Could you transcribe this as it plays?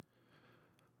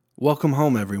Welcome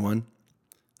home, everyone.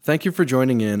 Thank you for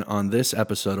joining in on this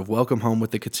episode of Welcome Home with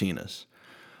the Katinas.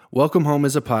 Welcome Home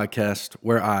is a podcast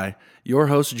where I, your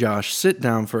host Josh, sit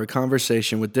down for a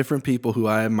conversation with different people who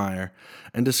I admire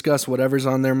and discuss whatever's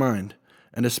on their mind,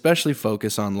 and especially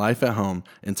focus on life at home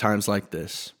in times like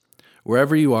this.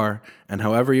 Wherever you are and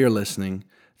however you're listening,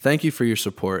 thank you for your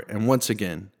support, and once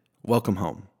again, welcome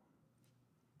home.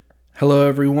 Hello,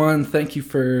 everyone. Thank you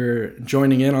for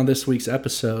joining in on this week's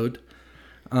episode.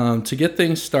 To get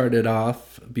things started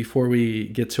off, before we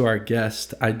get to our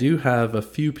guest, I do have a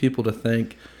few people to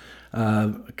thank.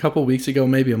 A couple weeks ago,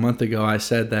 maybe a month ago, I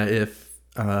said that if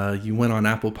you went on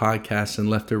Apple Podcasts and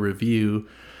left a review,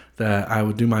 that I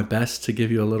would do my best to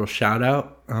give you a little shout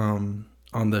out on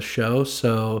the show.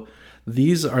 So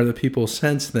these are the people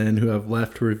since then who have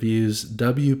left reviews: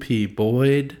 WP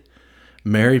Boyd,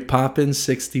 Mary Poppins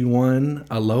 61,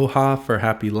 Aloha for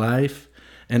Happy Life,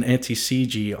 and Auntie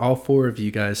CG. All four of you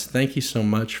guys, thank you so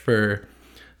much for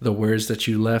the words that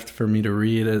you left for me to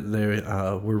read. They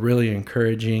were really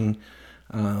encouraging,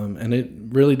 and it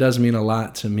really does mean a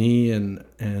lot to me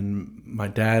and my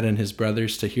dad and his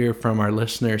brothers to hear from our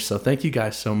listeners. So thank you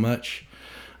guys so much.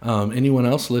 Anyone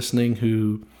else listening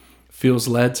who feels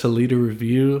led to lead a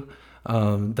review,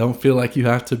 don't feel like you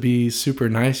have to be super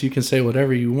nice. You can say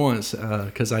whatever you want,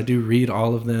 because I do read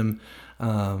all of them.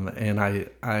 And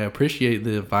I appreciate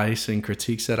the advice and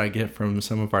critiques that I get from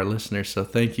some of our listeners. So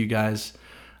thank you guys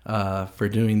for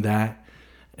doing that.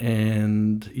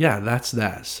 And yeah, that's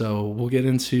that. So we'll get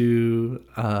into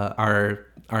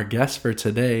our guest for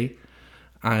today.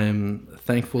 I'm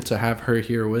thankful to have her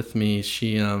here with me.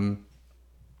 She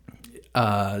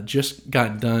just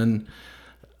got done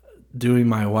doing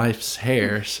my wife's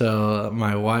hair, so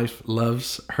my wife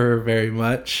loves her very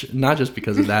much, not just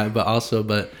because of that,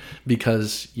 but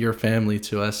because you're family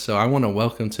to us. So I want to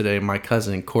welcome today my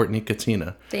cousin Courtney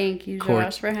Katina. Thank you,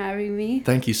 Josh, for having me.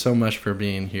 Thank you so much for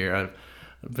being here.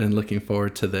 I've been looking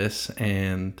forward to this,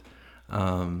 and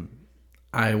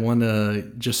I want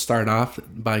to just start off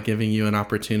by giving you an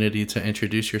opportunity to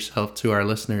introduce yourself to our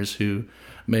listeners who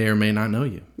may or may not know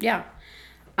you. Yeah,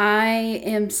 I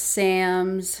am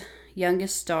Sam's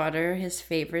youngest daughter, his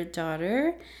favorite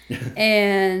daughter,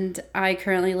 and I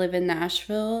currently live in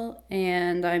Nashville,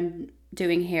 and I'm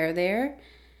doing hair there,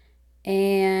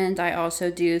 and I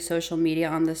also do social media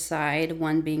on the side,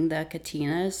 one being the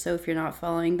Katinas. So if you're not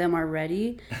following them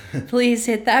already, please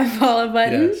hit that follow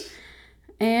button. Yes.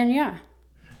 And yeah,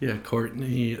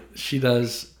 Courtney, she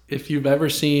does. If you've ever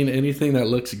seen anything that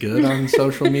looks good on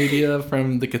social media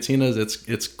from the Katinas,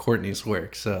 it's Courtney's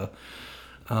work. So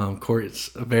Court's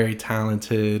very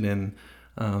talented and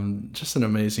just an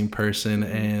amazing person.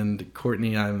 And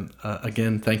Courtney, I'm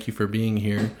again, thank you for being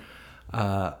here.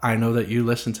 I know that you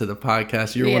listen to the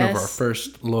podcast. You're one of our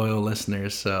first loyal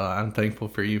listeners, so I'm thankful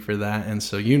for you for that. And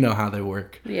so you know how they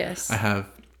work. Yes. I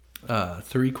have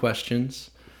 3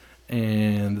 questions,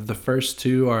 and the first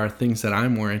 2 are things that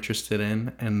I'm more interested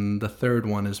in, and the third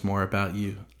one is more about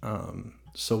you.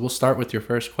 So we'll start with your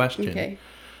first question. Okay.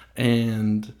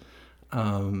 And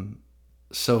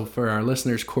so for our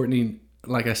listeners, Courtney,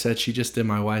 like I said, she just did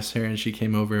my wife's hair and she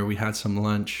came over and we had some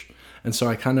lunch. And so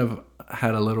I kind of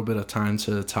had a little bit of time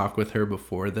to talk with her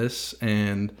before this.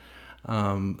 And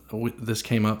this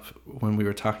came up when we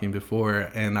were talking before,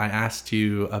 and I asked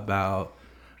you about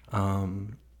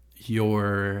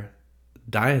your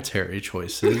dietary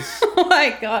choices. Oh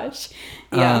my gosh.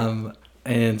 Yeah.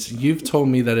 And you've told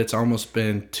me that it's almost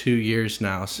been 2 years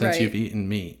now since Right. you've eaten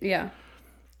meat. Yeah.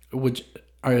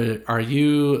 Are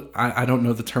you, I don't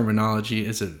know the terminology,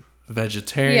 is it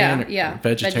vegetarian? Yeah.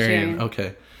 Vegetarian.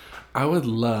 Okay. I would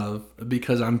love,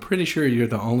 because I'm pretty sure you're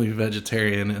the only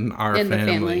vegetarian in our family. The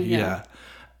family, yeah.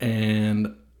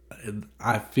 And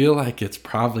I feel like it's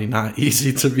probably not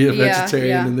easy to be a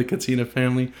vegetarian in the Katina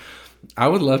family. I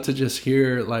would love to just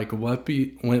hear like what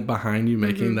went behind you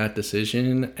making that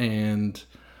decision, and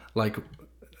like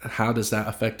how does that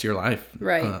affect your life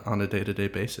on a day-to-day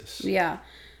basis? Yeah.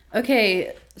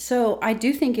 Okay, so I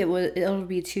do think it'll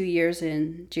be 2 years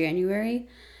in January.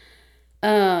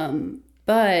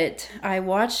 But I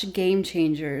watched Game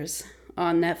Changers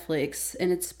on Netflix,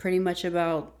 and it's pretty much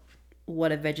about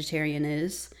what a vegetarian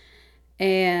is.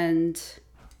 And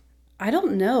I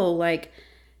don't know, like,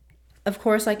 of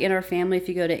course, like in our family, if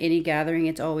you go to any gathering,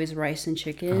 it's always rice and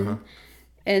chicken.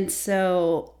 And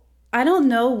so I don't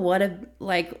know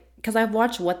because I've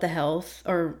watched What the Health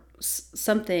or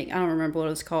something, I don't remember what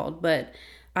it was called, but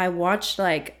I watched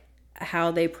like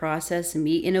how they process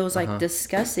meat, and it was like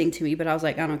disgusting to me, but I was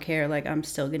like, I don't care, like I'm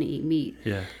still gonna eat meat.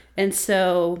 Yeah. And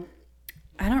so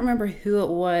I don't remember who it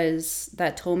was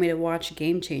that told me to watch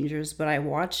Game Changers, but I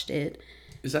watched it.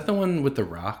 Is that the one with The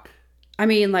Rock? I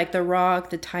mean, like The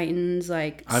Rock, the Titans,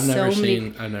 like I've never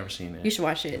seen it. You should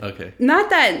watch it. Okay.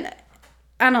 Not that,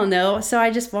 I don't know. So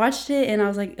I just watched it and I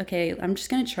was like, okay, I'm just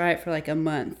going to try it for like a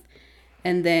month.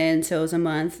 And then, so it was a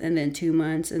month and then 2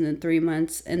 months and then 3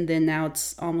 months. And then now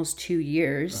it's almost 2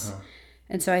 years.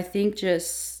 And so I think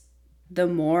just the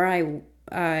more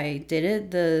I did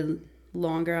it, the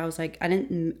longer I was like, I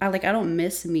don't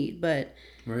miss meat, but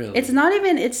Really?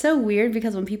 It's so weird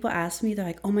because when people ask me, they're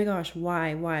like, oh my gosh,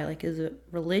 why? Like, is it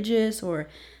religious or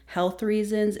health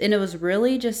reasons? And it was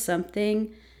really just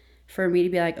something for me to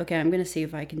be like, okay, I'm going to see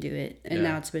if I can do it. And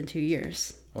now it's been 2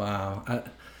 years. Wow.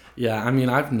 I mean,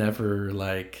 I've never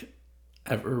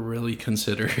ever really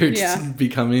considered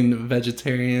becoming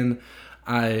vegetarian.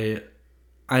 I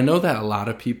know that a lot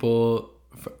of people,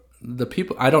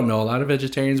 I don't know a lot of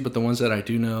vegetarians, but the ones that I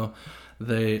do know,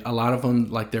 a lot of them,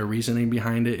 like, their reasoning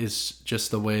behind it is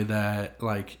just the way that,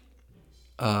 like,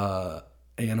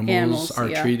 animals are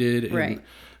treated. Right.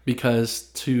 Because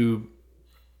to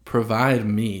provide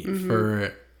meat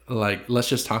for, like, let's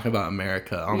just talk about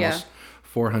America, almost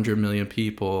 400 million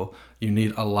people, you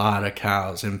need a lot of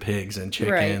cows and pigs and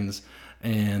chickens.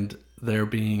 Right. And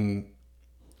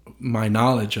my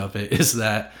knowledge of it is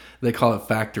that they call it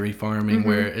factory farming,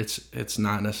 where it's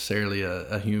not necessarily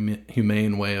a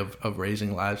humane way of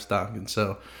raising livestock. And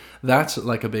so that's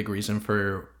like a big reason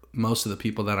for most of the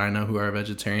people that I know who are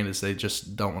vegetarian, is they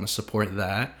just don't want to support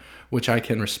that, which I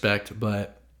can respect.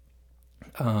 But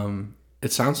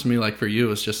it sounds to me like for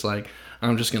you, it's just like,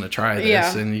 I'm just going to try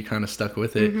this, and you kind of stuck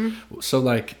with it. So,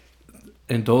 like,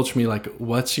 indulge me, like,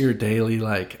 what's your daily,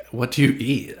 like, what do you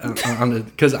eat?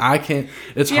 Because I can't,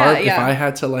 it's hard. If I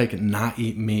had to, like, not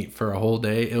eat meat for a whole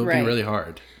day, it would be really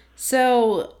hard.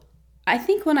 So I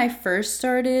think when I first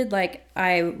started, like,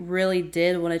 I really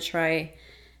did want to try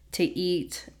to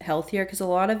eat healthier, because a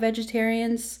lot of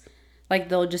vegetarians, like,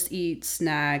 they'll just eat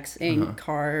snacks and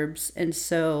carbs, and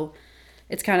so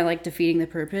it's kind of like defeating the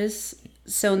purpose.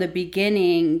 So in the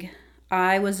beginning,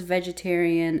 I was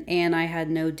vegetarian and I had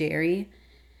no dairy.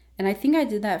 And I think I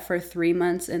did that for 3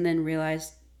 months and then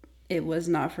realized it was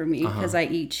not for me, because I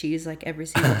eat cheese like every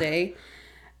single day.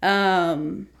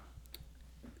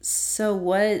 So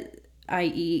what I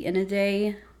eat in a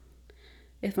day,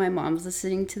 if my mom's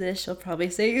listening to this, she'll probably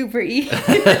say Uber Eats.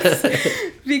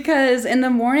 Because in the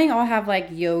morning, I'll have like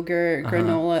yogurt,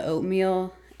 granola,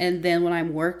 oatmeal. And then when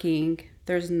I'm working,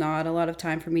 there's not a lot of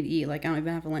time for me to eat. Like, I don't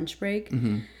even have a lunch break.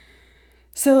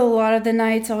 So a lot of the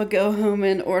nights I'll go home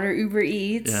and order Uber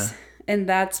Eats. Yeah. And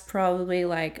that's probably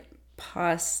like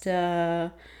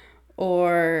pasta,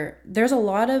 or there's a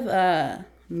lot of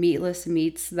meatless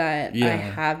meats that I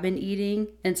have been eating.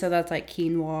 And so that's like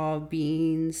quinoa,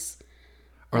 beans.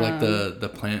 Or like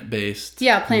the plant-based.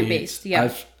 Yeah, plant-based. Meats.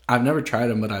 Yeah. I've never tried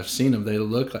them, but I've seen them. They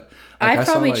look like I've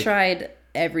probably tried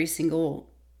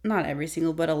not every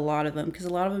single, but a lot of them, because a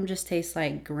lot of them just taste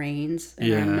like grains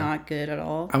and are not good at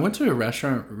all. I went to a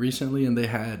restaurant recently and they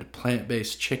had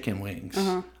plant-based chicken wings.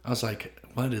 I was like,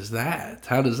 what is that?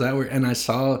 How does that work? And I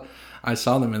saw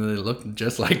them and they looked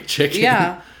just like chicken.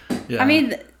 Yeah. I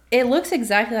mean, it looks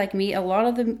exactly like meat. A lot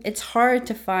of them, it's hard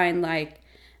to find like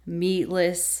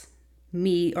meatless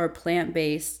meat or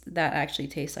plant-based that actually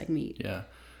tastes like meat. Yeah.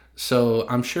 So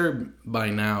I'm sure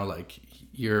by now, like,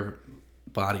 your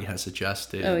body has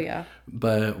adjusted. Oh yeah.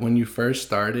 But when you first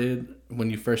made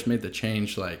the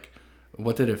change, like,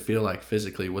 what did it feel like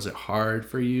physically? Was it hard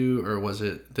for you, or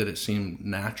did it seem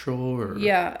natural? Or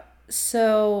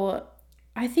so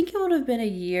I think it would have been a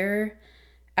year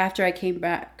after I came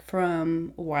back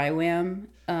from YWAM.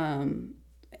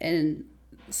 And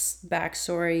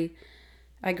backstory,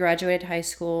 I graduated high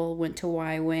school, went to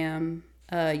YWAM,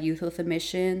 Youth with a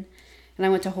Mission, and I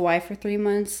went to Hawaii for 3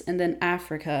 months, and then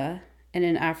Africa. And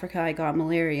in Africa, I got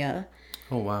malaria.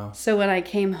 Oh, wow. So when I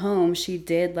came home, she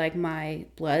did like my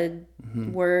blood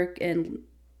work and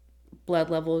blood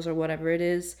levels or whatever it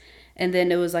is. And then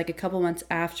it was like a couple months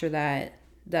after that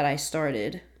I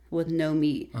started with no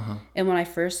meat. And when I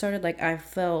first started, like, I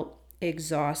felt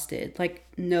exhausted, like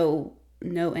no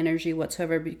energy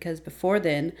whatsoever, because before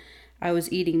then I was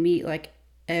eating meat like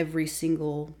every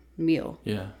single meal.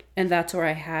 Yeah. And that's where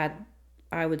I had,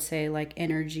 I would say, like,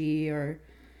 energy or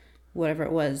whatever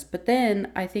it was. But then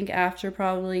I think after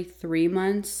probably 3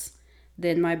 months,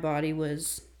 then my body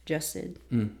was adjusted.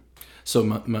 So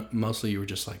mostly you were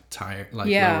just like tired, like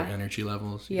lower energy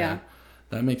levels. Yeah.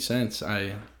 That makes sense.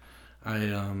 I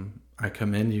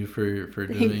commend you for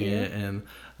doing it, and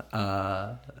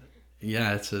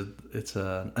it's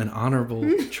an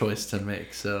honorable choice to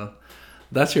make. So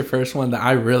that's your first one. That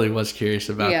I really was curious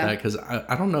about Yeah. that because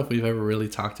I don't know if we've ever really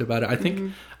talked about it. I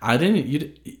think I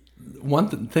didn't.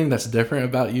 Thing that's different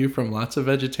about you from lots of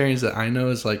vegetarians that I know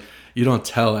is like you don't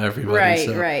tell everybody. Right,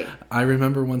 So right. I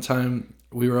remember one time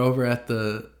we were over at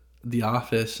the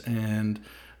office and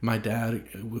my dad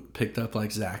picked up like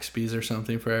Zaxby's or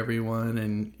something for everyone,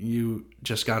 and you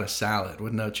just got a salad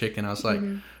with no chicken. I was like,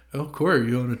 "Oh, Corey, are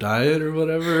you on a diet or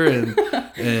whatever?"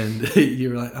 And you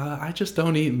were like, "I just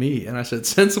don't eat meat." And I said,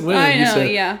 "Since when?" I You know, said,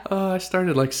 yeah. "Oh, I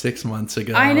started like 6 months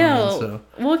ago." I And know. so,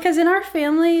 Well, because in our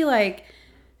family, like,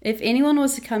 if anyone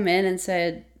was to come in and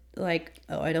said, like,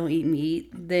 oh, I don't eat meat,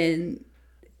 then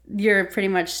you're pretty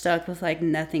much stuck with, like,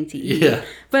 nothing to eat. yeah.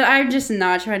 But I'm just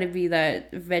not trying to be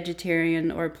that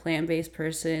vegetarian or plant-based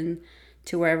person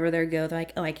to wherever they go. They're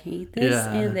like, oh, I can eat this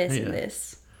Yeah, and this yeah. and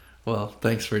this. Well,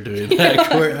 thanks for doing that,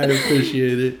 Court. I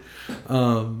appreciate it.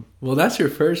 Well, that's your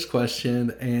first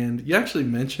question, and you actually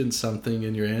mentioned something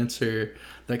in your answer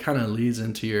that kind of leads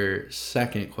into your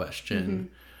second question.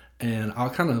 And I'll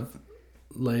kind of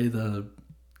lay the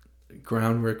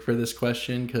groundwork for this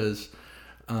question because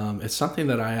it's something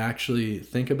that I actually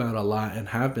think about a lot and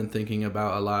have been thinking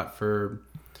about a lot for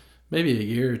maybe a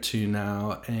year or two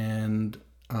now. And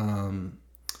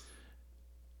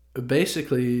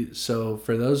basically, so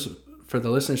for the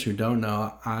listeners who don't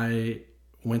know, I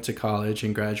went to college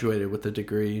and graduated with a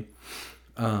degree,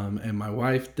 and my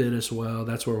wife did as well.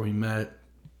 That's where we met.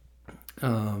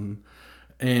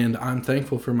 And I'm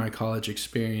thankful for my college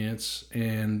experience,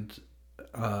 and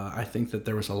I think that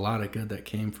there was a lot of good that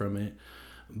came from it.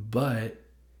 But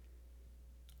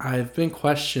I've been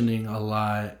questioning a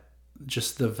lot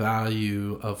just the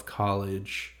value of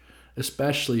college,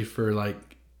 especially for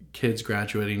like kids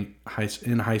graduating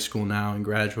in high school now and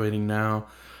graduating now,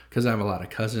 because I have a lot of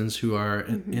cousins who are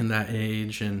in that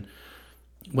age. And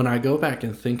when I go back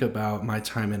and think about my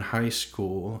time in high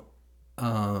school,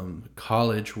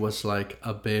 college was like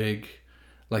a big,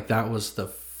 like that was the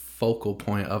focal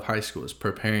point of high school, is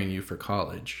preparing you for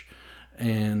college.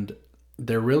 And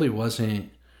there really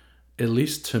wasn't, at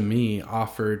least to me,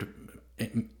 offered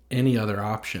any other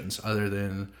options other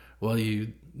than, well,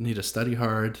 you need to study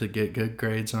hard to get good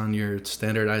grades on your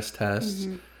standardized tests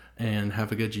and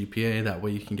have a good GPA. That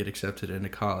way you can get accepted into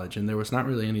college. And there was not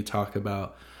really any talk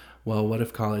about, well, what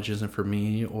if college isn't for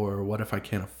me? Or what if I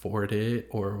can't afford it?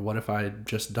 Or what if I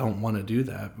just don't want to do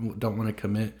that? Don't want to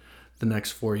commit the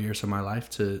next 4 years of my life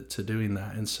to doing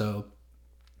that. And so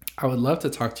I would love to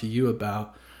talk to you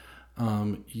about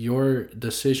your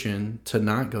decision to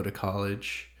not go to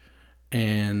college,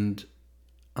 and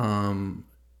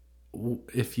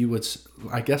if you would,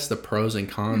 I guess, the pros and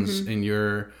cons in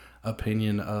your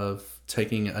opinion of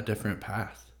taking a different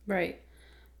path. Right.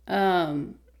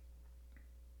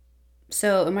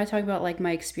 So am I talking about like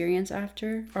my experience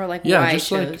after, or like Yeah, why I just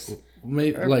chose? like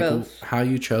maybe Or like both? how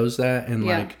you chose that, and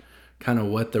Yeah. like kind of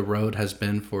what the road has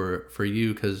been for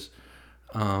you, because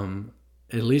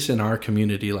at least in our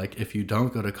community, like if you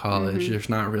don't go to college, there's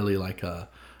not really like a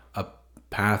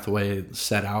pathway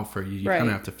set out for you. You kind Right.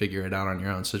 of have to figure it out on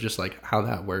your own. So just like how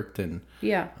that worked, and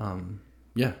Yeah.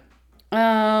 yeah.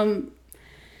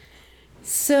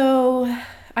 So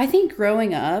I think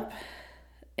growing up,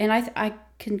 and I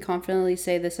can confidently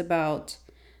say this about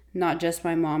not just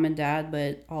my mom and dad,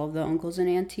 but all of the uncles and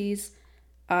aunties.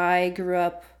 I grew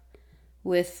up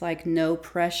with like no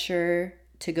pressure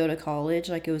to go to college.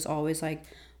 Like it was always like,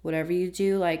 whatever you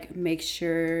do, like make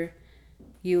sure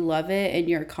you love it and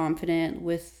you're confident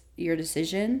with your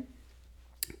decision.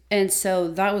 And so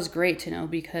that was great to know,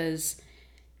 because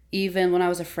even when I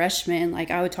was a freshman,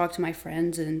 like I would talk to my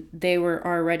friends and they were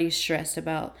already stressed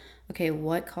about, okay,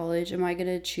 what college am I going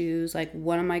to choose? Like,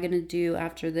 what am I going to do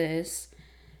after this?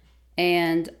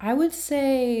 And I would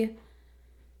say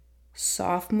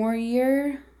sophomore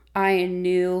year, I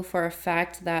knew for a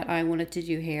fact that I wanted to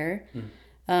do hair.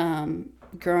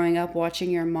 Growing up watching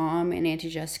your mom and Auntie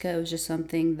Jessica, it was just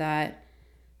something that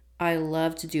I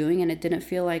loved doing, and it didn't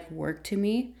feel like work to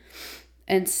me.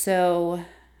 And so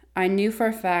I knew for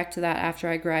a fact that after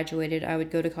I graduated, I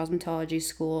would go to cosmetology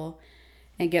school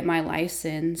and get my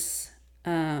license.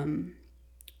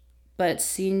 But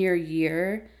senior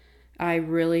year, I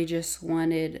really just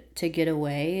wanted to get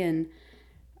away. And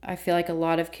I feel like a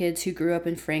lot of kids who grew up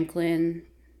in Franklin,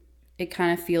 it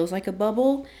kind of feels like a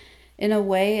bubble in a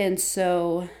way. And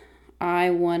so I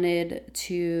wanted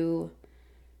to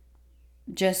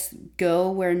just go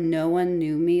where no one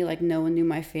knew me, like no one knew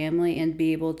my family, and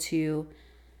be able to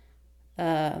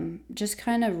just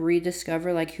kind of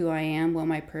rediscover like who I am, what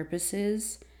my purpose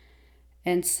is.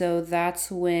 And so that's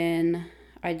when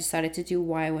I decided to do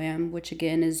YWAM, which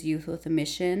again is Youth with a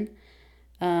Mission.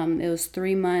 It was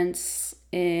 3 months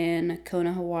in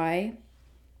Kona, Hawaii,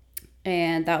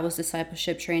 and that was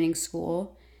discipleship training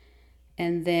school.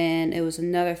 And then it was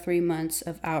another 3 months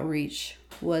of outreach,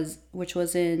 which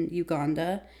was in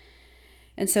Uganda.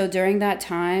 And so during that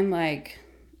time, like,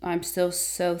 I'm still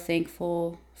so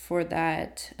thankful for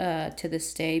that to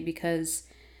this day, because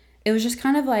it was just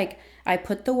kind of like I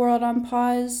put the world on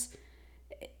pause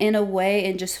in a way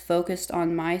and just focused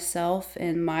on myself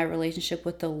and my relationship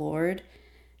with the Lord.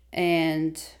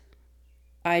 And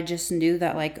I just knew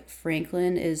that, like,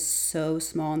 Franklin is so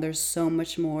small and there's so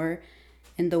much more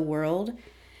in the world.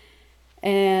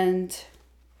 And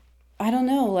I don't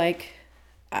know, like,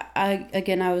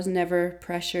 I was never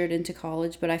pressured into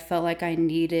college, but I felt like I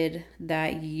needed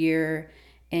that year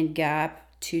and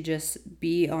gap to just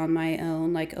be on my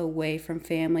own, like, away from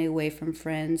family, away from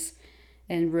friends,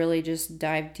 and really just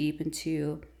dive deep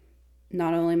into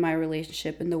not only my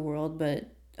relationship in the world, but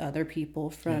other people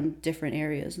from different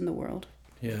areas in the world.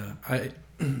 Yeah,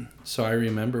 so I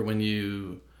remember when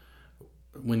you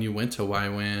went to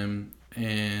YWAM,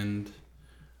 and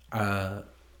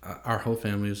our whole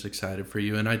family was excited for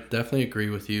you, and I definitely agree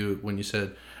with you when you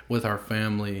said with our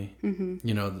family,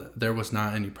 you know, there was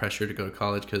not any pressure to go to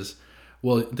college because,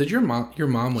 well, did your mom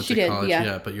went She to did, college? yeah.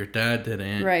 Yeah, but your dad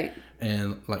didn't, Right.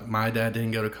 and like my dad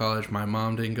didn't go to college, my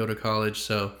mom didn't go to college,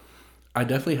 so I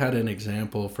definitely had an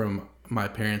example from my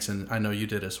parents, and I know you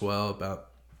did as well, about,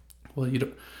 well, you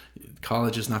don't,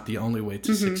 college is not the only way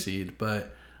to succeed,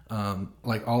 but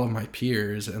like all of my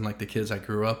peers and like the kids I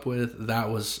grew up with, I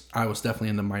was definitely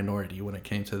in the minority when it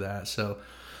came to that. So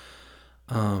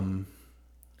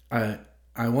I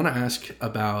want to ask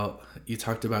about, you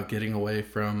talked about getting away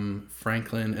from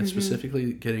Franklin and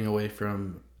specifically getting away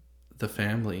from the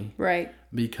family, Right.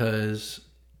 because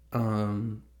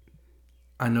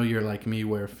I know you're like me,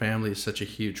 where family is such a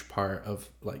huge part of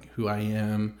like who I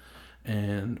am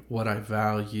and what I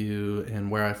value and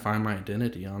where I find my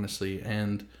identity, honestly.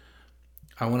 And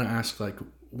I want to ask, like,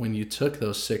 when you took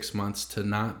those 6 months to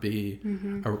not be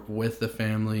with the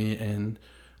family and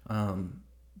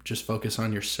just focus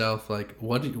on yourself, like,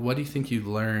 what do you think you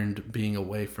learned being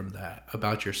away from that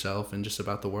about yourself and just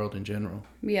about the world in general?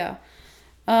 Yeah.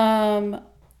 So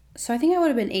I think I would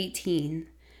have been 18.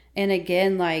 And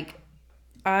again, like,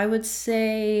 I would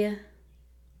say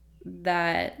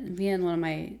that me and one of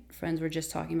my friends were just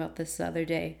talking about this the other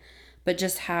day, but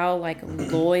just how, like,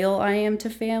 loyal I am to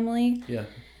family. Yeah.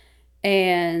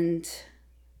 And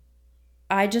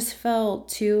I just felt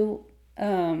too,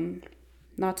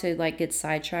 not to, like, get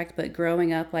sidetracked, but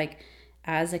growing up, like,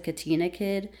 as a Katina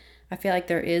kid, I feel like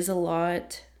there is a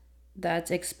lot that's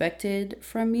expected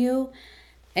from you.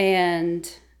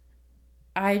 And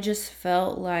I just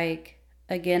felt like,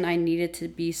 again, I needed to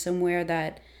be somewhere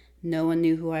that no one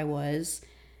knew who I was.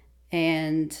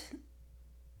 And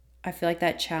I feel like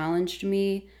that challenged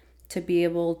me to be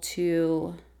able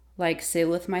to, like, sit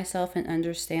with myself and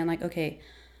understand, like, okay,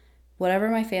 whatever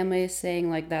my family is saying,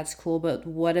 like, that's cool, but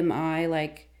what am I,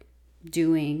 like,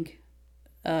 doing?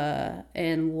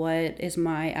 And what is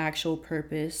my actual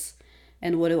purpose?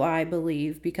 And what do I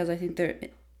believe? Because I think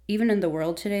even in the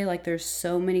world today, like, there's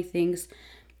so many things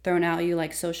thrown at you,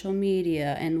 like social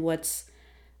media and what's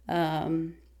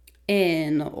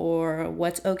in, or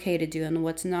what's okay to do and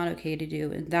what's not okay to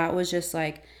do. And that was just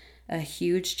like a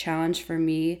huge challenge for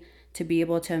me to be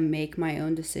able to make my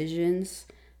own decisions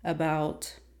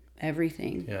about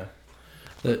everything. Yeah.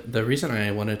 The reason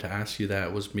I wanted to ask you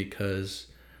that was because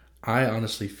I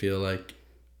honestly feel like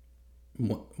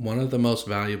one of the most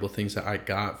valuable things that I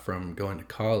got from going to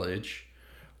college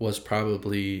was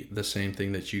probably the same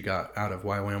thing that you got out of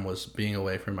YWAM, was being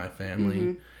away from my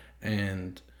family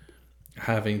and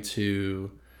having to,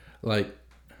 like,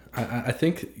 I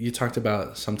think you talked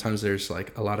about sometimes there's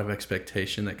like a lot of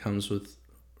expectation that comes with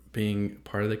being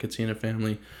part of the Katina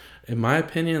family. In my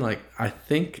opinion, like, I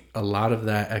think a lot of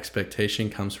that expectation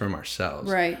comes from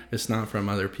ourselves. Right. It's not from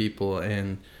other people.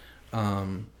 And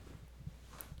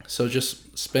so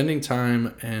just spending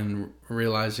time and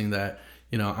realizing that,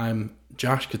 you know, I'm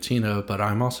Josh Katina, but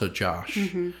I'm also Josh.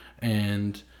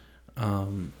 And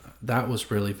that was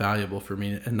really valuable for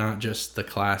me, and not just the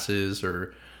classes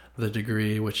or the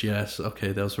degree, which, yes,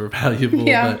 okay, those were valuable.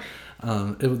 Yeah.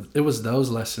 But it was those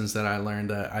lessons that I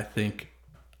learned that I think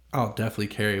I'll definitely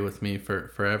carry with me for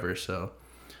forever. So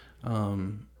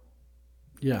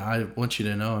yeah, I want you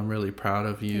to know I'm really proud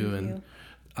of you. Thank And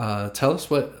you. tell us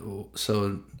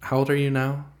so how old are you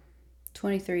now?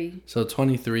 23. So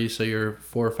 23, so you're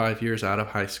 4 or 5 years out of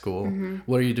high school.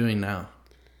 What are you doing now?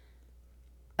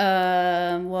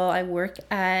 Well, I work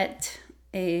at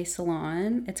a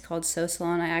salon. It's called So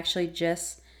Salon. I actually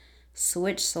just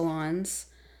switch salons.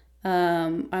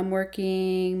 I'm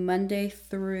working Monday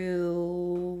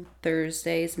through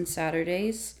Thursdays and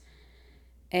Saturdays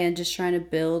and just trying to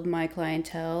build my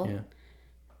clientele.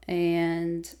 Yeah.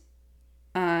 And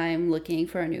I'm looking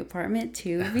for a new apartment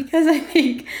too because I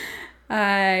think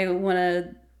I want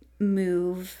to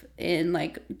move in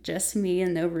like just me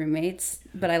and no roommates.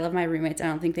 But I love my roommates. I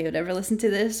don't think they would ever listen to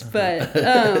this. But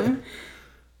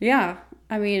yeah,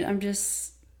 I mean, I'm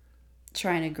just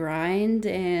trying to grind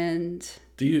and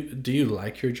Do you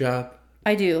like your job?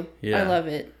 I do. Yeah. I love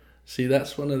it. See,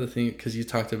 that's one of the things, because you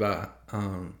talked about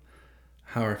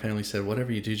how our family said,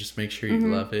 whatever you do, just make sure you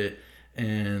love it.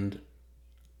 And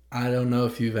I don't know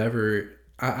if you've ever,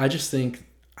 I just think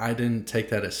I didn't take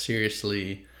that as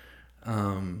seriously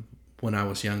when I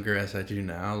was younger as I do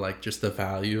now. Like, just the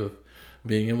value of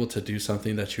being able to do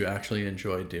something that you actually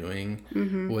enjoy doing,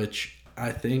 which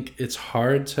I think it's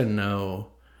hard to know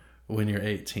when you're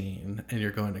 18 and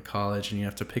you're going to college and you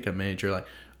have to pick a major. Like,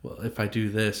 well, if I do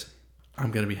this,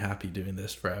 I'm going to be happy doing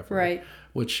this forever. Right.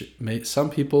 Which some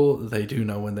people, they do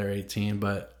know when they're 18,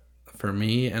 but for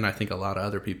me, and I think a lot of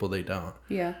other people, they don't.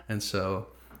 Yeah. And so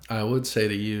I would say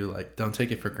to you, like, don't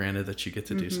take it for granted that you get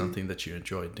to do something that you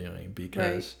enjoy doing,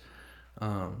 because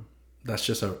that's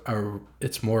just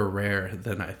it's more rare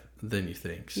than you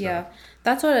think. So. Yeah.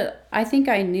 That's what I think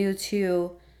I knew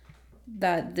too,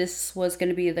 that this was going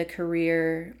to be the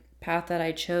career path that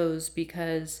I chose,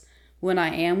 because when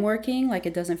I am working, like,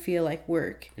 it doesn't feel like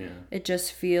work. Yeah. It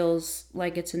just feels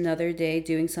like it's another day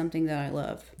doing something that I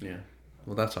love. Yeah.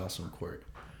 Well, that's awesome, Court.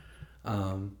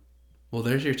 Well,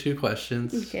 there's your 2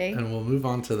 questions. Okay. And we'll move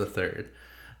on to the third.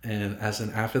 And as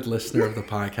an avid listener of the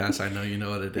podcast, I know you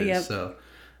know what it is. Yep. So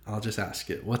I'll just ask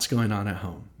it. What's going on at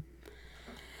home?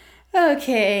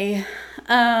 Okay.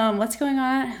 What's going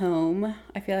on at home?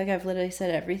 I feel like I've literally said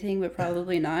everything, but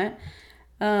probably not.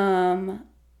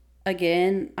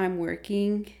 Again, I'm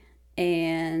working,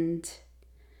 and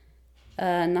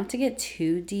not to get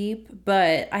too deep,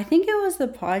 but I think it was the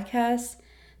podcast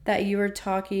that you were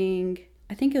talking,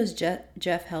 I think it was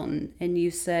Jeff Helton, and you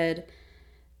said,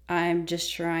 I'm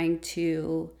just trying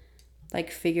to like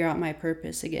figure out my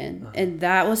purpose again. And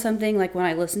that was something, like, when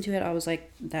I listened to it, I was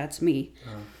like, that's me.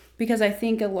 Because I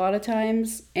think a lot of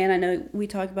times, and I know we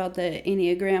talk about the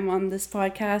Enneagram on this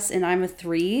podcast, and I'm a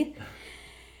 3.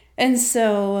 And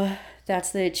so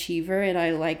that's the achiever, and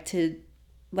I like to,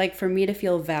 like, for me to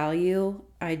feel value,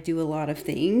 I do a lot of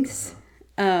things.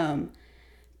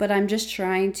 But I'm just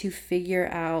trying to figure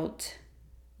out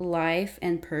life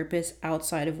and purpose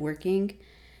outside of working,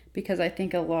 because I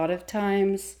think a lot of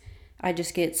times I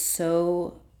just get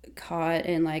so caught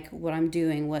in, like, what I'm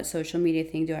doing, what social media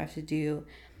thing do I have to do,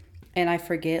 and I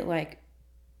forget, like,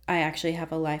 I actually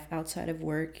have a life outside of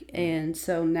work. And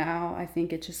so now I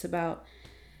think it's just about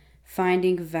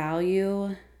finding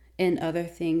value in other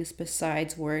things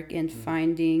besides work, and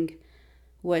finding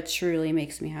what truly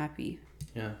makes me happy.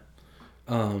 Yeah.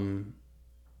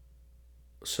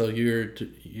 So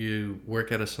you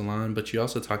work at a salon, but you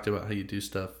also talked about how you do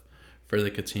stuff for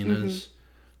the Katinas.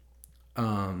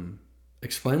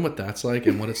 Explain what that's like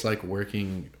and what it's like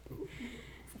working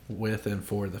with and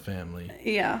for the family.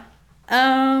 Yeah.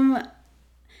 I'm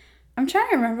trying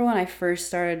to remember when I first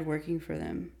started working for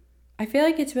them. I feel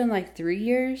like it's been like 3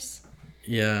 years.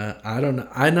 Yeah, I don't know.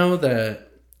 I know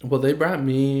that, well, they brought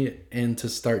me in to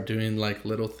start doing like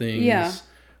little things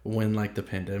when like the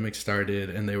pandemic started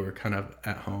and they were kind of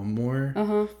at home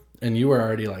more. And you were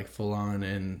already like full on,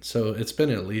 and so it's been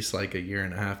at least like 1.5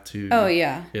 years too. Oh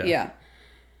yeah.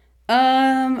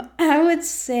 I would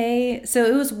say, so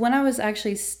it was when I was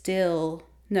actually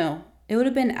it would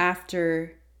have been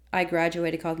after I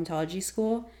graduated cosmetology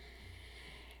school.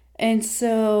 And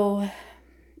so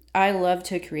I love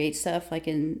to create stuff. Like,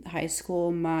 in high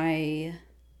school, my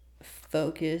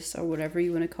focus, or whatever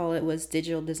you want to call it, was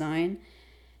digital design.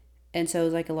 And so it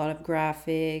was like a lot of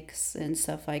graphics and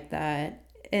stuff like that.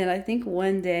 And I think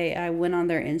one day I went on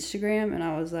their Instagram and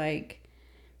I was like,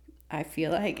 I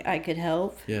feel like I could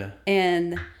help. Yeah.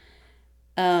 And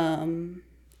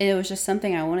it was just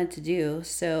something I wanted to do.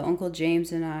 So Uncle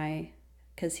James and I,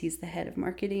 because he's the head of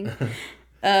marketing,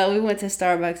 we went to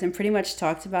Starbucks and pretty much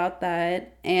talked about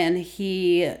that. And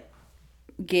he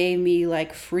gave me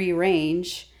like free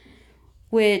range,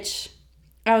 which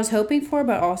I was hoping for,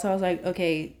 but also I was like,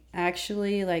 okay,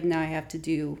 actually, like, now I have to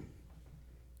do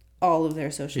all of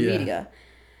their social media.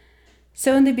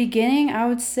 So in the beginning, I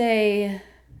would say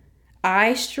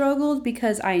I struggled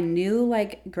because I knew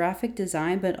like graphic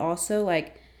design, but also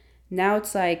like now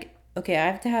it's like, okay, I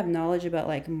have to have knowledge about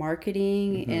like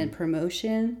marketing and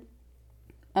promotion.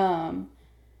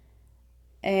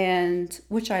 and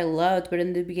which I loved, but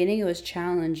in the beginning it was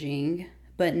challenging,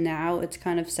 but now it's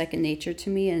kind of second nature to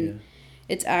me, and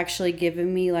it's actually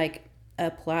given me like a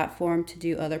platform to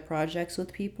do other projects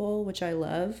with people, which I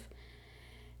love.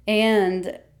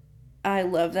 And I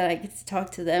love that I get to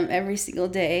talk to them every single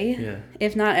day. Yeah.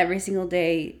 If not every single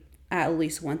day, at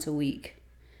least once a week.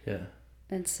 Yeah.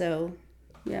 And so,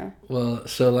 yeah. Well,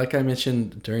 so like I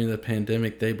mentioned during the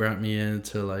pandemic, they brought me in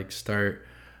to like start.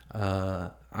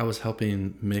 I was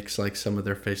helping mix like some of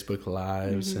their Facebook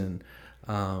lives and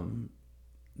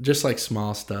just like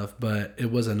small stuff, but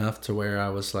it was enough to where I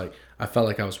was like, I felt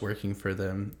like I was working for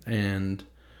them and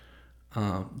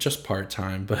just part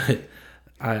time. But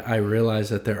I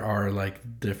realized that there are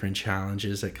like different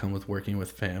challenges that come with working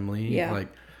with family. Yeah.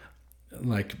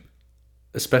 Like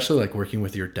especially like working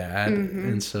with your dad.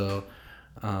 And so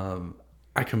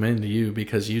I commend you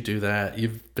because you do that.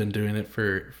 You've been doing it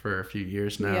for a few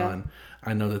years now. Yeah. And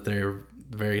I know that they're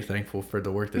very thankful for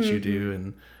the work that you do.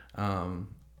 And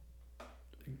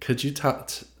could you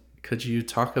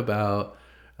talk about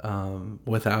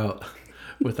without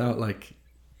like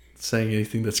saying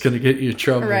anything that's going to get you in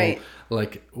trouble, Right.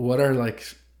 like what are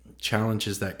like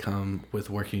challenges that come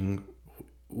with working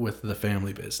with the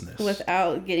family business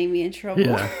Without getting me in trouble.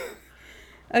 Yeah.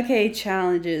 Okay,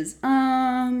 challenges.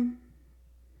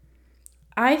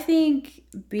 I think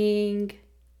being,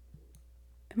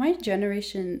 am I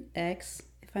Generation X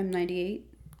if I'm 98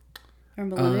 or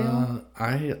millennial?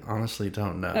 I honestly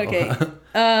don't know. Okay.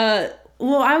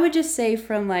 Well, I would just say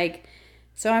from like,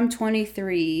 so I'm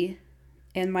 23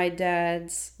 and my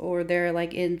dad's, or they're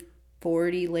like in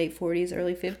late 40s,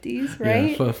 early 50s,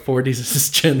 right? Yeah, 40s is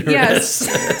generous.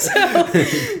 Yes.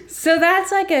 So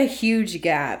that's like a huge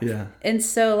gap. Yeah. And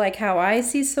so like how I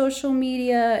see social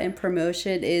media and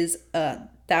promotion is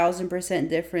 1,000%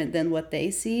 different than what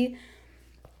they see.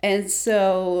 And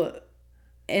so,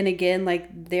 and again,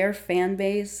 like their fan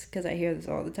base, because I hear this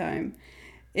all the time,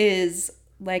 is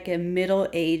like a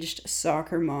middle-aged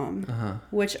soccer mom,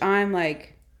 which I'm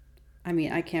like, I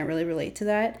mean, I can't really relate to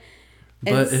that.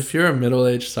 But if you're a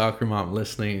middle-aged soccer mom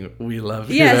listening, we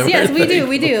love you. Yes,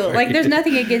 we do. Like, there's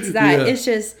nothing against that. Yeah. It's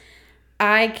just,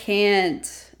 I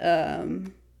can't, I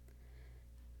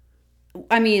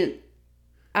mean,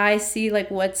 I see,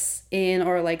 like, what's in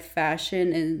or, like,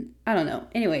 fashion, and I don't know.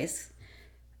 Anyways,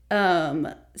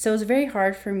 so it's very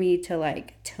hard for me to,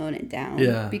 like, tone it down.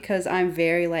 Yeah. Because I'm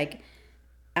very, like,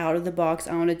 out of the box.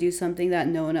 I want to do something that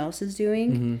no one else is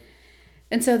doing.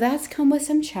 And so that's come with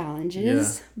some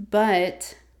challenges,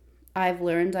 but I've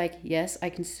learned like, yes, I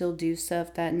can still do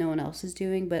stuff that no one else is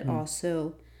doing, but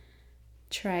also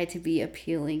try to be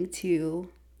appealing to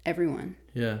everyone.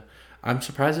 Yeah. I'm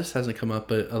surprised this hasn't come up,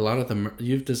 but a lot of them,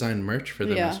 you've designed merch for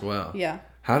them as well. Yeah.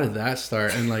 How did that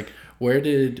start? And like, where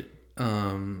did,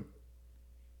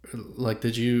 like,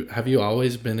 have you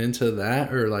always been into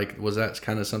that? Or like, was that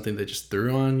kind of something they just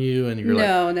threw on you and you're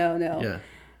No.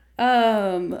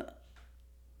 Yeah.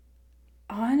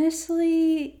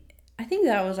 Honestly, I think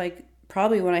that was like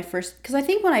probably when I first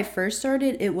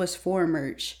started, it was for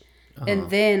merch. And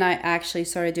then I actually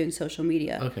started doing social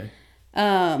media. Okay.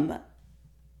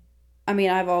 I mean,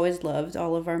 I've always loved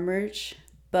all of our merch,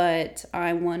 but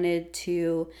I wanted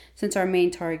to, since our main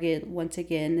target, once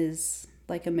again, is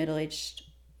like a middle-aged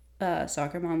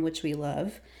soccer mom, which we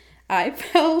love, I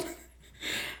felt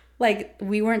like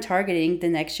we weren't targeting the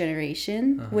next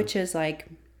generation, which is like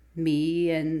me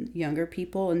and younger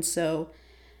people. And so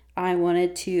I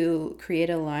wanted to create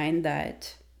a line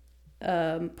that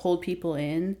pulled people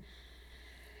in.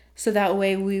 So that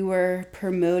way we were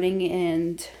promoting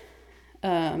and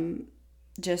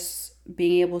just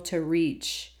being able to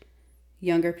reach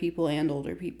younger people and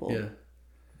older people. Yeah.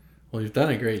 Well, you've done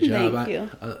a great job. Thank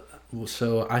you.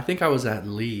 So I think I was at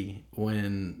Lee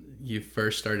when you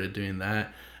first started doing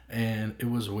that. And it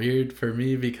was weird for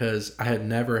me because I had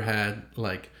never had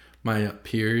like my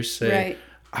peers say, Right.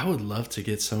 I would love to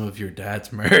get some of your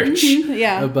dad's merch.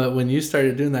 Yeah. But when you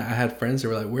started doing that, I had friends that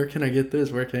were like, where can I get this?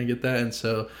 Where can I get that? And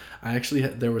so I actually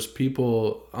there was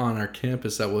people on our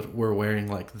campus that were wearing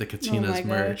like the Katinas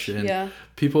merch. gosh. And Yeah.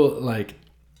 people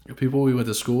we went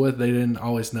to school with, they didn't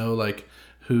always know like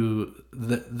who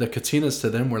the Katinas to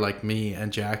them were like me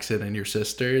and Jackson and your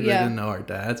sister. They didn't know our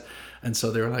dads. And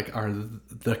so they were like, are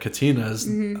the Katinas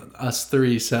us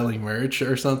three selling merch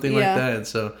or something like that? And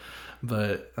so,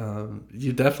 but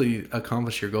you definitely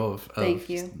accomplished your goal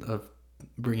of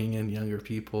bringing in younger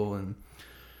people and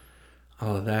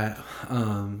all of that.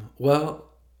 Well,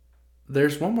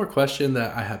 there's one more question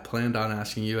that I had planned on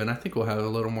asking you, and I think we'll have a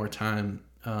little more time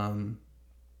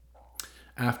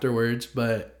afterwards.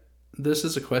 But this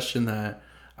is a question that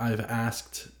I've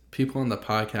asked people on the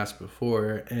podcast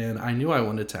before, and I knew I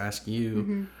wanted to ask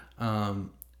you,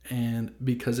 and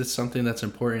because it's something that's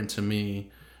important to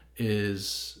me,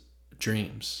 is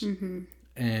dreams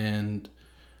and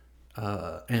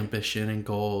ambition and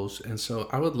goals. And so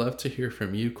I would love to hear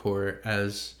from you, Court,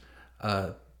 as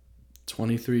a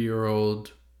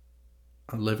 23-year-old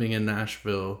living in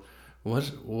Nashville.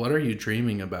 What are you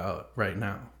dreaming about right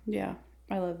now? Yeah,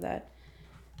 I love that.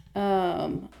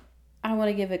 I want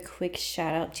to give a quick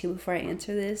shout out to, before I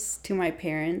answer this, to my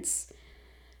parents,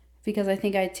 because I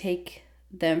think I take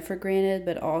them for granted,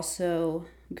 but also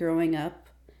growing up,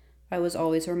 I was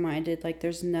always reminded like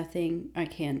there's nothing I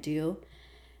can't do.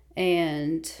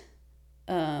 And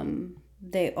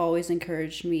they always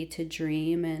encouraged me to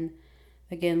dream, and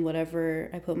again,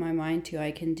 whatever I put my mind to,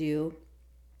 I can do.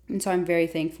 And so I'm very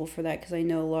thankful for that, because I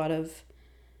know a lot of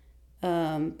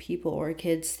people or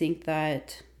kids think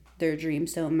that their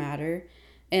dreams don't matter.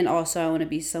 And also, I want to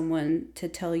be someone to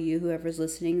tell you, whoever's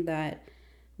listening, that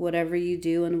whatever you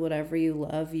do and whatever you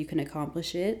love, you can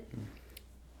accomplish it.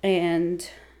 And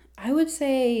I would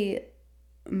say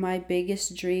my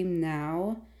biggest dream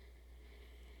now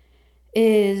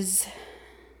is,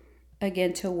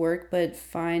 again, to work, but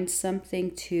find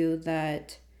something too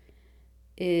that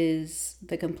is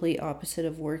the complete opposite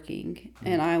of working.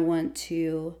 And I want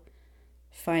to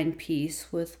find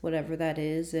peace with whatever that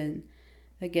is. And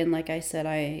again, like I said,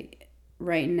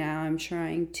 right now I'm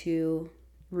trying to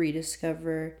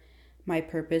rediscover my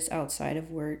purpose outside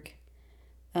of work.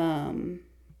 And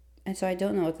so I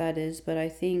don't know what that is, but I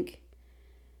think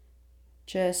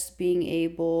just being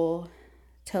able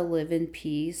to live in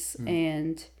peace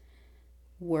and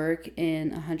work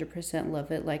and 100%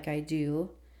 love it like I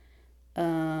do.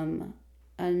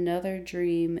 Another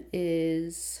dream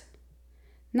is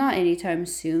not anytime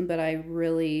soon, but I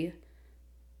really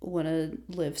want to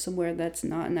live somewhere that's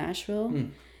not Nashville.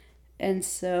 And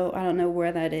so I don't know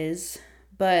where that is,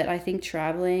 but I think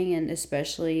traveling, and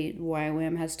especially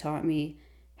YWAM, has taught me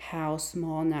how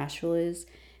small Nashville is.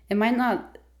 It might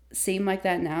not seem like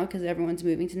that now because everyone's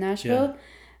moving to Nashville.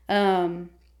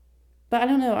 But I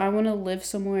don't know. I want to live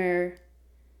somewhere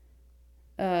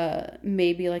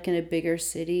maybe like in a bigger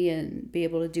city and be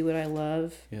able to do what I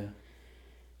love. Yeah.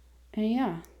 And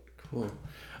yeah. Cool.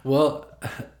 Well,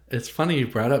 it's funny you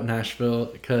brought up Nashville,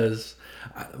 because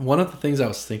one of the things I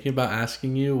was thinking about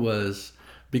asking you was,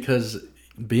 because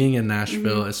being in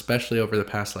Nashville, especially over the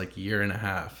past like year and a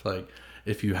half, like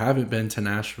if you haven't been to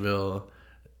Nashville,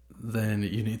 then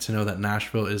you need to know that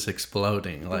Nashville is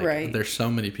exploding. Like there's so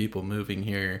many people moving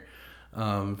here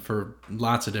for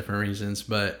lots of different reasons.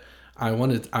 But I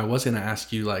was going to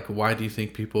ask you, like, why do you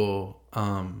think people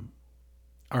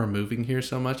are moving here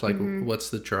so much? Like, what's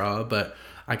the draw? But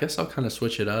I guess I'll kind of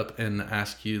switch it up and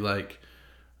ask you, like,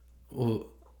 well,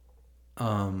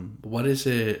 what is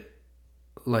it,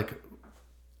 like,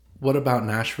 what about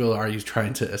Nashville are you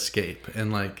trying to escape?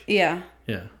 And like, yeah.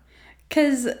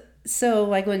 Because, so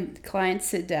like when clients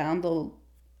sit down,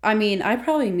 I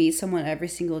probably meet someone every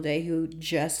single day who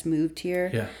just moved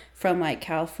here from like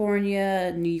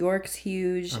California, New York's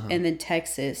huge, and then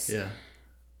Texas. Yeah.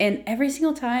 And every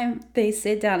single time they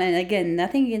sit down, and again,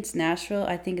 nothing against Nashville.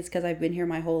 I think it's because I've been here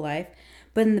my whole life.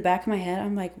 But in the back of my head,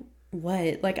 I'm like,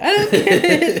 what? Like, I don't get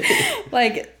it.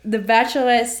 Like, the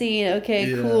Bachelorette scene,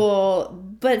 okay, cool.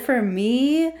 But for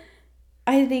me,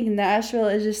 I think Nashville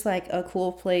is just like a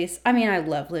cool place. I mean, I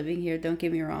love living here, don't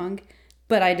get me wrong.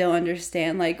 But I don't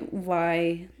understand, like,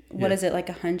 why, what is it, like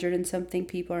 100 and something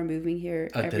people are moving here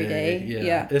every day?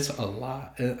 Yeah. It's a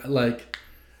lot. Like,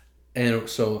 and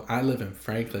so I live in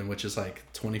Franklin, which is like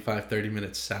 25, 30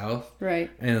 minutes south.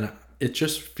 Right. And it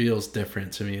just feels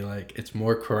different to me. Like, it's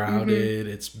more crowded,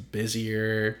 it's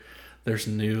busier. There's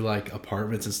new like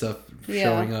apartments and stuff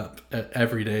showing up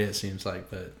every day, it seems like.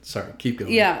 But sorry, keep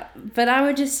going. Yeah, but I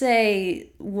would just say,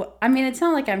 I mean, it's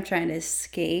not like I'm trying to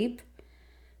escape,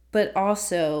 but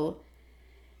also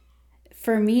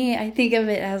for me, I think of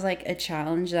it as like a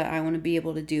challenge that I want to be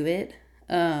able to do it,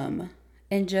 and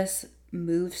just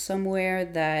move somewhere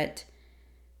that,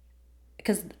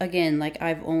 because again, like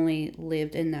I've only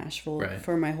lived in Nashville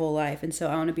for my whole life, and so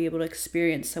I want to be able to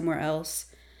experience somewhere else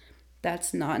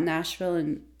that's not Nashville.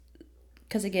 And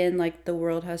because again, like the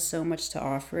world has so much to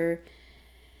offer,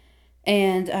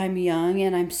 and I'm young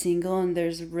and I'm single, and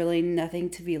there's really nothing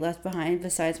to be left behind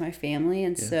besides my family.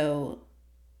 And so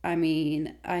I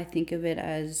mean, I think of it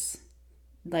as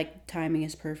like timing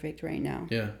is perfect right now.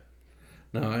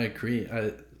 No, I agree.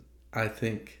 I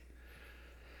think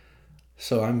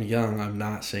so. I'm young, I'm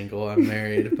not single, I'm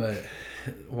married. But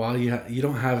while you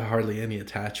don't have hardly any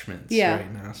attachments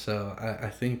right now, so I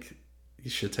think you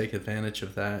should take advantage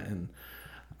of that. And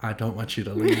I don't want you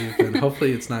to leave, and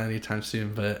hopefully it's not anytime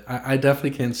soon, but I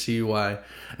definitely can see why.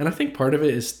 And I think part of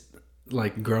it is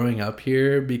like growing up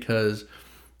here, because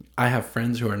I have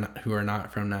friends who are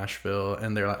not from Nashville,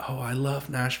 and they're like, "Oh, I love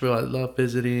Nashville. I love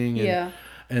visiting."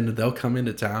 And they'll come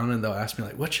into town and they'll ask me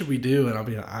like, "What should we do?" And I'll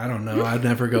be like, "I don't know. I'd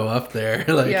never go up there."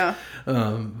 Like,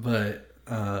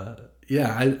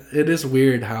 Yeah. It is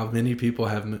weird how many people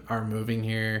are moving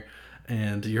here,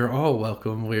 and you're all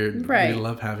welcome. We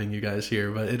love having you guys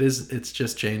here, but it's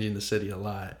just changing the city a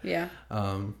lot. Yeah.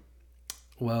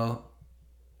 Well,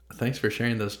 thanks for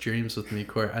sharing those dreams with me,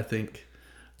 Court. I think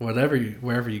wherever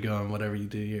you go and whatever you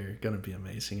do, you're gonna be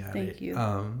amazing at it. Thank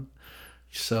you.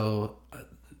 So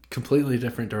completely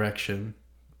different direction.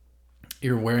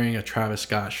 You're wearing a Travis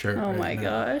Scott shirt. Oh right my now.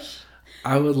 gosh.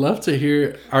 I would love to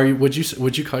hear.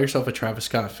 Would you call yourself a Travis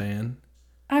Scott fan?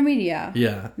 I mean, yeah.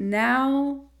 Yeah.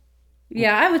 Now,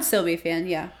 yeah, I would still be a fan.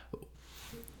 Yeah.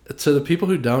 To the people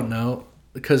who don't know,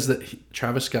 because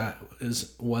Travis Scott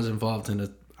was involved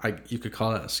in you could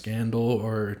call it a scandal,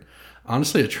 or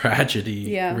honestly a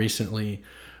tragedy recently.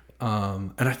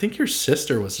 And I think your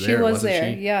sister was there. Wasn't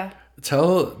she? Yeah.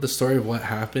 Tell the story of what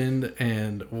happened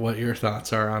and what your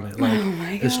thoughts are on it. Like, oh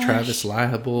my gosh. Is Travis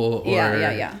liable? Or...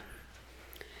 Yeah.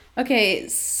 Okay,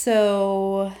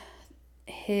 so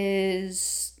I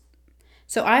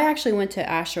actually went to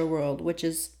Astroworld, which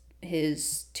is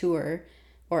his tour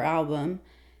or album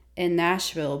in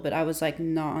Nashville, but I was like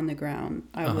not on the ground.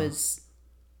 I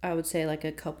would say like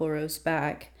a couple rows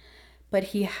back. But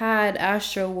he had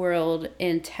Astroworld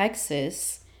in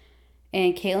Texas,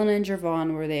 and Caitlin and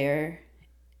Javon were there.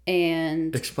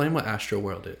 And explain what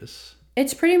Astroworld is.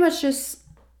 It's pretty much just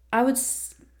I'm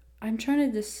trying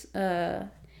to just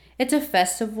it's a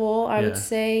festival, I would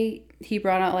say. He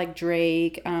brought out like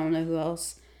Drake, I don't know who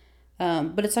else.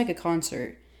 But it's like a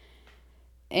concert.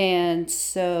 And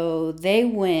so they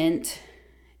went,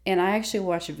 and I actually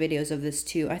watched videos of this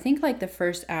too. I think like the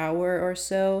first hour or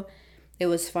so, it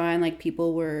was fine. Like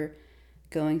people were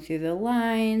going through the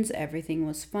lines, everything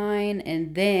was fine.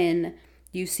 And then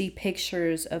you see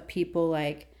pictures of people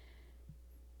like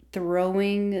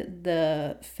throwing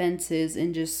the fences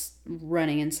and just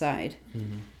running inside.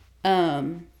 Mm-hmm.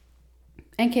 And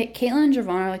Caitlin and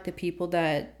Javon are like the people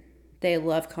that they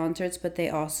love concerts, but they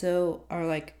also are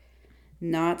like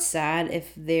not sad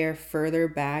if they're further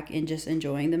back and just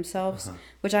enjoying themselves,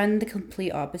 which I'm the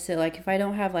complete opposite. Like if I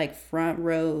don't have like front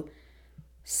row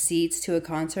seats to a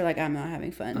concert, like I'm not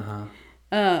having fun.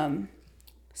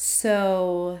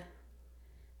 So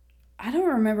I don't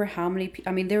remember how many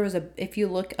I mean, there was if you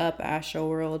look up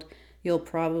Astroworld, you'll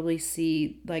probably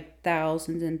see like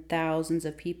thousands and thousands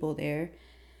of people there.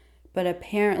 But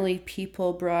apparently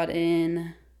people brought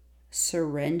in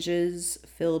syringes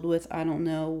filled with I don't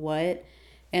know what,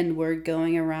 and were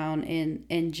going around and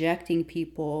injecting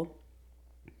people,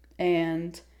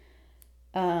 and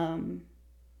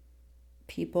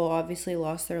people obviously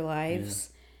lost their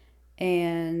lives.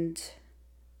 And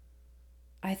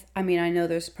I mean, I know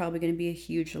there's probably going to be a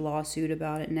huge lawsuit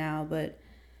about it now, but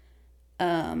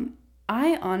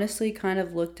I honestly kind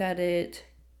of looked at it,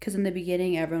 because in the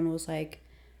beginning everyone was like,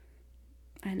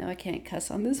 I know I can't cuss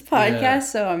on this podcast,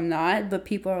 so I'm not, but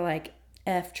people are like,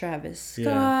 F Travis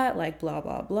Scott, like blah,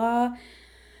 blah, blah.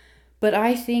 But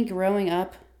I think growing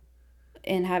up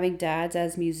and having dads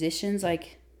as musicians,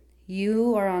 like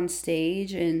you are on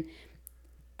stage, and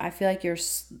I feel like you're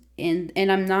in,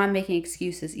 and I'm not making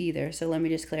excuses either, so let me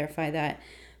just clarify that.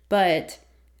 But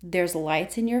there's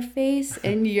lights in your face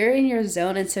and you're in your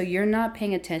zone, and so you're not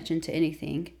paying attention to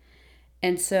anything.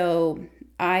 And so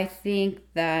I think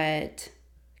that,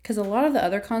 because a lot of the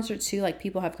other concerts too, like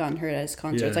people have gotten hurt at his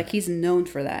concerts. Like he's known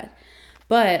for that.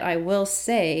 But I will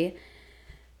say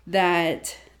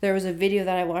that there was a video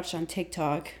that I watched on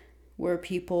TikTok where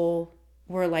people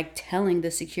were like telling the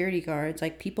security guards,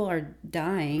 like people are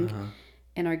dying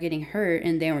and are getting hurt,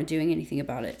 and they weren't doing anything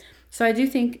about it. So I do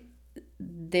think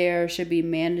there should be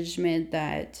management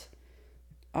that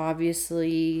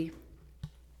obviously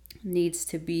needs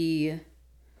to be,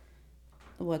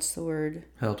 what's the word?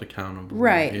 Held accountable.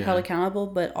 Right, held accountable.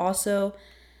 But also,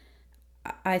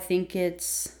 I think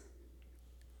it's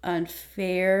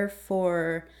unfair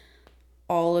for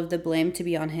all of the blame to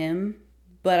be on him.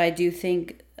 But I do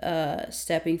think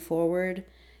stepping forward,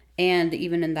 and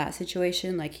even in that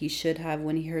situation, like he should have,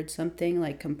 when he heard something,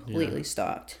 like completely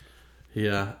stopped.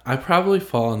 Yeah, I probably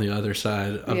fall on the other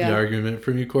side of the argument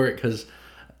from you, Court, because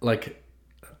like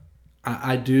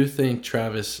I do think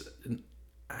Travis,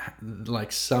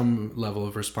 like some level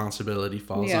of responsibility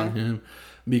falls on him,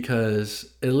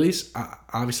 because at least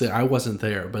obviously I wasn't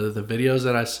there, but the videos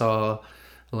that I saw,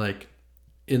 like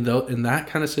in that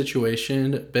kind of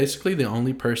situation, basically the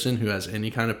only person who has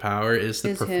any kind of power is the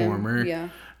Is performer. him. Yeah.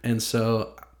 And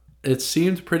so it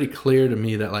seemed pretty clear to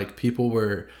me that like people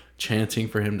were chanting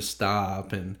for him to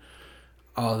stop and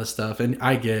all this stuff. And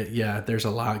I get, yeah, there's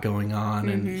a lot going on,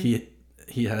 and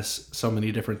he has so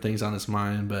many different things on his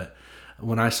mind. But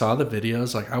when I saw the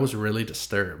videos, like I was really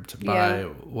disturbed by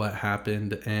what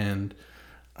happened. And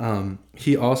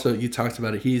he also, you talked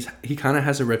about it, he kind of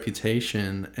has a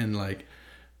reputation, and like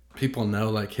people know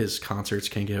like his concerts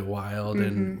can get wild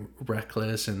and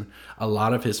reckless, and a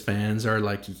lot of his fans are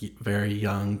like very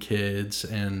young kids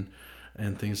and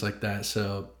things like that.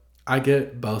 So I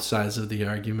get both sides of the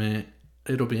argument.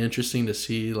 It'll be interesting to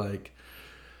see like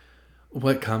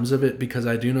what comes of it, because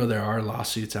I do know there are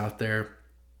lawsuits out there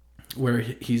where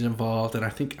he's involved, and I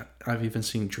think I've even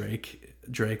seen Drake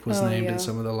was named in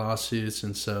some of the lawsuits.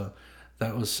 And so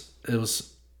it was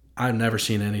I've never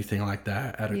seen anything like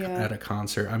that at a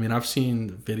concert. I mean, I've seen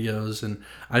videos, and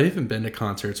I've even been to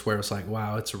concerts where it's like,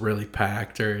 wow, it's really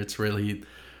packed, or it's really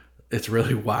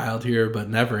wild here, but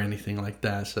never anything like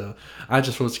that. So I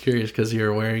just was curious because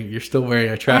you're still wearing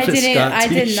a Travis Scott I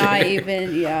t-shirt. did not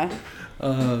even, yeah.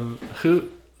 Do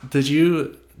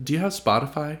you have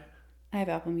Spotify? I have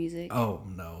Apple Music. Oh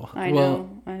no. I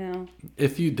know.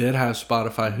 If you did have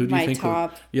Spotify, who do you think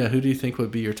top. who do you think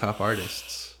would be your top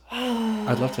artists?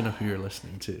 I'd love to know who you're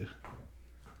listening to.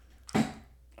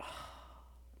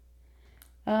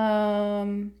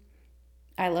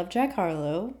 I love Jack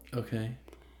Harlow. Okay.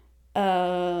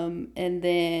 And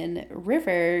then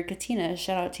River Katina,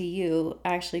 shout out to you,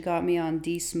 actually got me on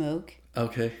D Smoke.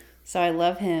 Okay. So I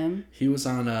love him. He was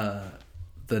on the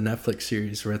Netflix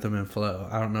series Rhythm and Flow.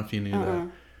 I don't know if you knew that.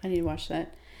 I need to watch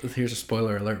that. Here's a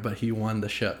spoiler alert, but he won the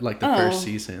show, like the first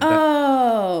season.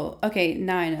 Okay.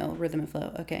 Now I know Rhythm and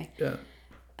Flow. Okay. Yeah.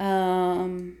 I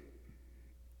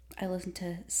listen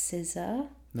to SZA.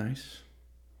 Nice.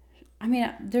 I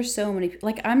mean, there's so many.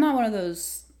 Like, I'm not one of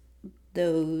those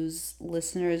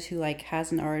listeners who like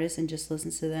has an artist and just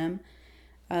listens to them.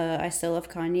 I still love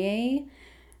Kanye.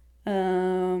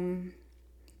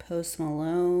 Post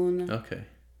Malone. Okay.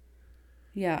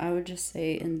 Yeah, I would just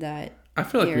say in that I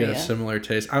feel like area. we have similar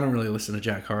tastes. I don't really listen to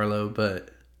Jack Harlow, but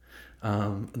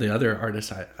the other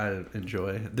artists I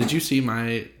enjoy. Did you see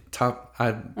my top?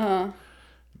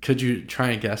 Could you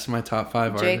try and guess my top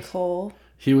 5 J. artists? Cole.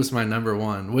 He was my number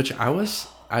 1, which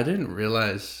I didn't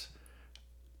realize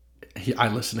I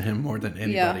listened to him more than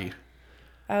anybody. Yeah.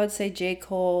 I would say J.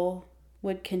 Cole.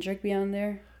 Would Kendrick be on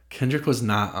there? Kendrick was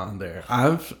not on there.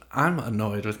 I'm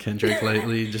annoyed with Kendrick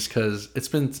lately just because it's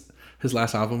been, his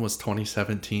last album was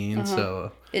 2017,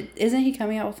 so Isn't he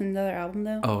coming out with another album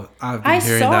though? Oh, I've been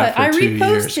hearing that for 2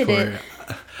 years. I reposted it.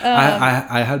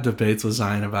 I had debates with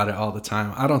Zion about it all the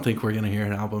time. I don't think we're gonna hear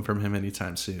an album from him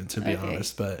anytime soon, to be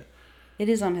honest. But it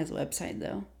is on his website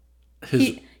though.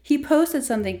 He posted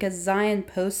something because Zion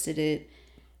posted it,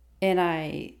 and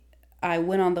I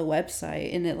went on the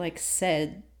website and it like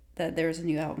said that there was a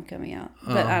new album coming out.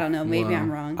 But I don't know. Maybe I'm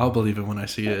wrong. I'll believe it when I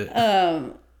see it.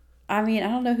 I mean, I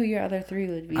don't know who your other 3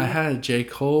 would be. I had J.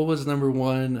 Cole was number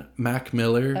 1. Mac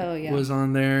Miller was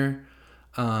on there.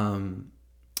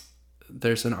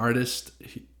 There's an artist.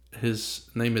 His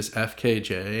name is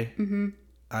FKJ. Mm-hmm.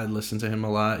 I listen to him a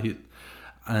lot.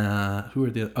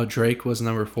 Who are Drake was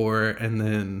number 4, and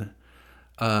then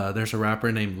there's a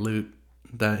rapper named Luke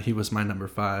that he was my number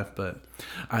 5. But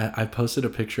I posted a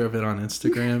picture of it on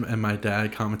Instagram, and my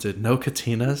dad commented, "No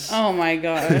Katinas." Oh my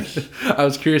gosh! I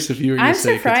was curious if you were going to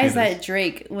say Katinas. I'm surprised that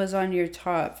Drake was on your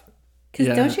top.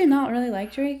 Because don't you not really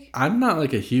like Drake? I'm not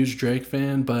like a huge Drake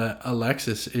fan, but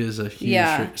Alexis is a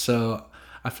huge Drake. So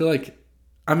I feel like,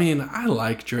 I mean, I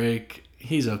like Drake.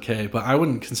 He's okay, but I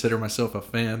wouldn't consider myself a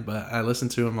fan, but I listen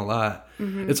to him a lot.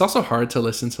 Mm-hmm. It's also hard to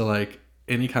listen to like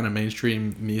any kind of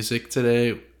mainstream music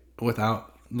today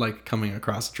without like coming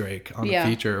across Drake on a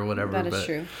feature or whatever. That is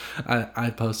true.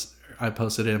 I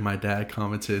posted it and my dad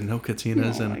commented, "No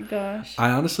Katinas." Oh my gosh.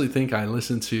 I honestly think do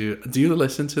you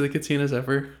listen to the Katinas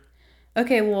ever?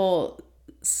 Okay, well,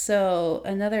 so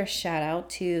another shout out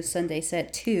to Sunday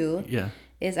Set 2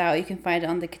 is out. You can find it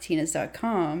on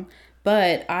thekatinas.com.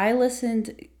 But I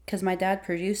listened because my dad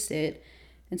produced it.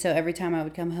 And so every time I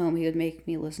would come home, he would make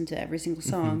me listen to every single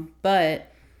song. Mm-hmm.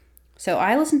 But so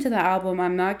I listened to the album,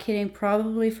 I'm not kidding,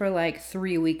 probably for like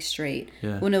 3 weeks straight.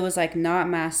 Yeah. When it was like not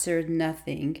mastered,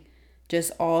 nothing,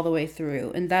 just all the way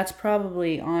through. And that's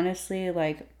probably, honestly,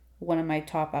 like one of my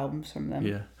top albums from them.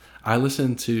 Yeah. I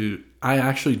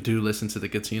actually do listen to the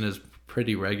Katinas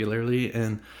pretty regularly,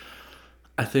 and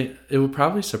I think it would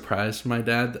probably surprise my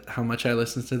dad how much I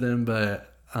listen to them,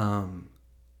 but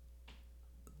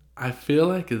I feel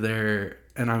like they're,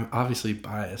 and I'm obviously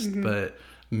biased, but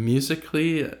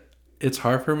musically, it's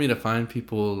hard for me to find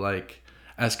people like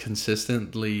as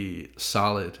consistently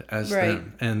solid as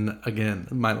them. And again,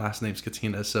 my last name's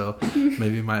Katina, so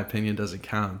maybe my opinion doesn't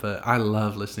count, but I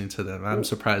love listening to them. I'm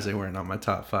surprised they weren't on my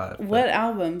top 5. What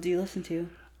album do you listen to?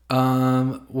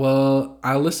 Well,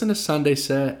 I listen to Sunday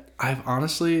Set. I've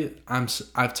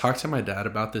talked to my dad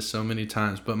about this so many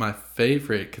times, but my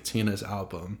favorite Katina's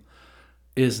album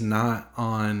is not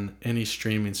on any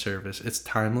streaming service. It's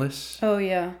Timeless. Oh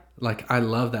yeah. Like, I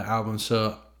love that album.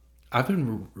 So I've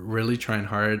been really trying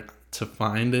hard to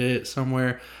find it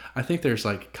somewhere. I think there's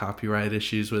like copyright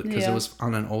issues with, because it was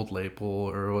on an old label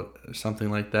or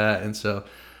something like that. And so,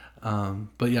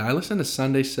 but yeah, I listen to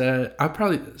Sunday Set. I'd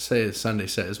probably say Sunday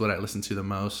Set is what I listen to the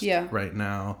most right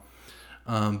now.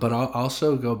 But I'll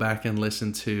also go back and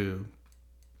listen to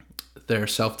their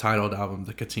self-titled album,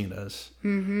 The Katinas,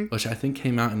 which I think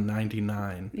came out in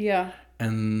 99. Yeah.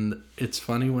 And it's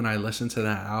funny, when I listen to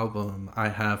that album, I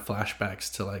have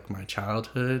flashbacks to like my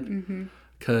childhood,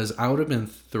 because I would have been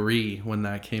 3 when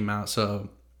that came out. So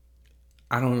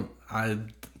I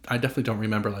definitely don't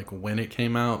remember like when it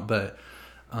came out, but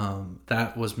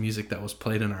that was music that was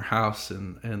played in our house,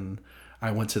 and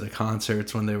I went to the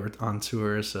concerts when they were on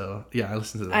tour. So yeah, I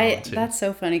listened to that album too. That's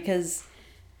so funny, because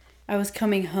I was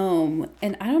coming home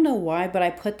and I don't know why, but I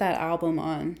put that album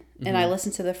on and I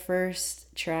listened to the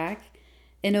first track,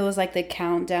 and it was like the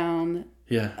countdown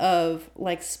of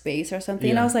like space or something.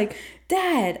 And I was like,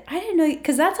 Dad, I didn't know,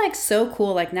 because that's like so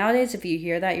cool. Like nowadays, if you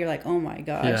hear that, you're like, oh my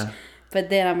gosh. Yeah. But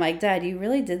then I'm like, Dad, you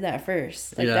really did that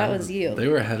first. Like that was you. They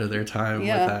were ahead of their time with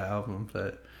that album.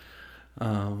 But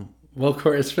well,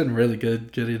 Court, it's been really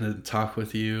good getting to talk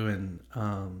with you, and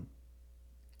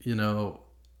you know,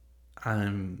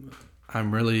 I'm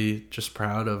really just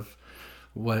proud of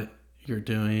what you're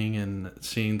doing and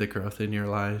seeing the growth in your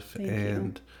life. Thank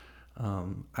you.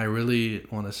 I really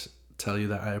want to tell you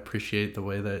that I appreciate the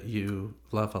way that you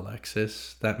love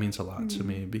Alexis. That means a lot to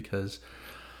me, because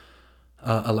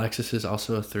Alexis is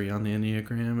also a 3 on the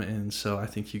Enneagram, and so I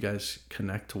think you guys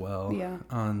connect well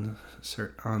on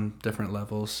different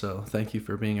levels. So thank you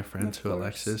for being a friend to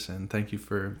Alexis, and thank you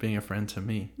for being a friend to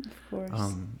me. Of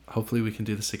course. Hopefully we can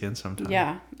do this again sometime.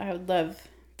 Yeah, I would love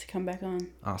to come back on.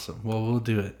 Awesome. Well, we'll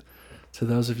do it. To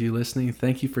those of you listening,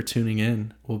 thank you for tuning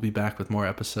in. We'll be back with more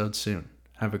episodes soon.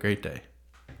 Have a great day.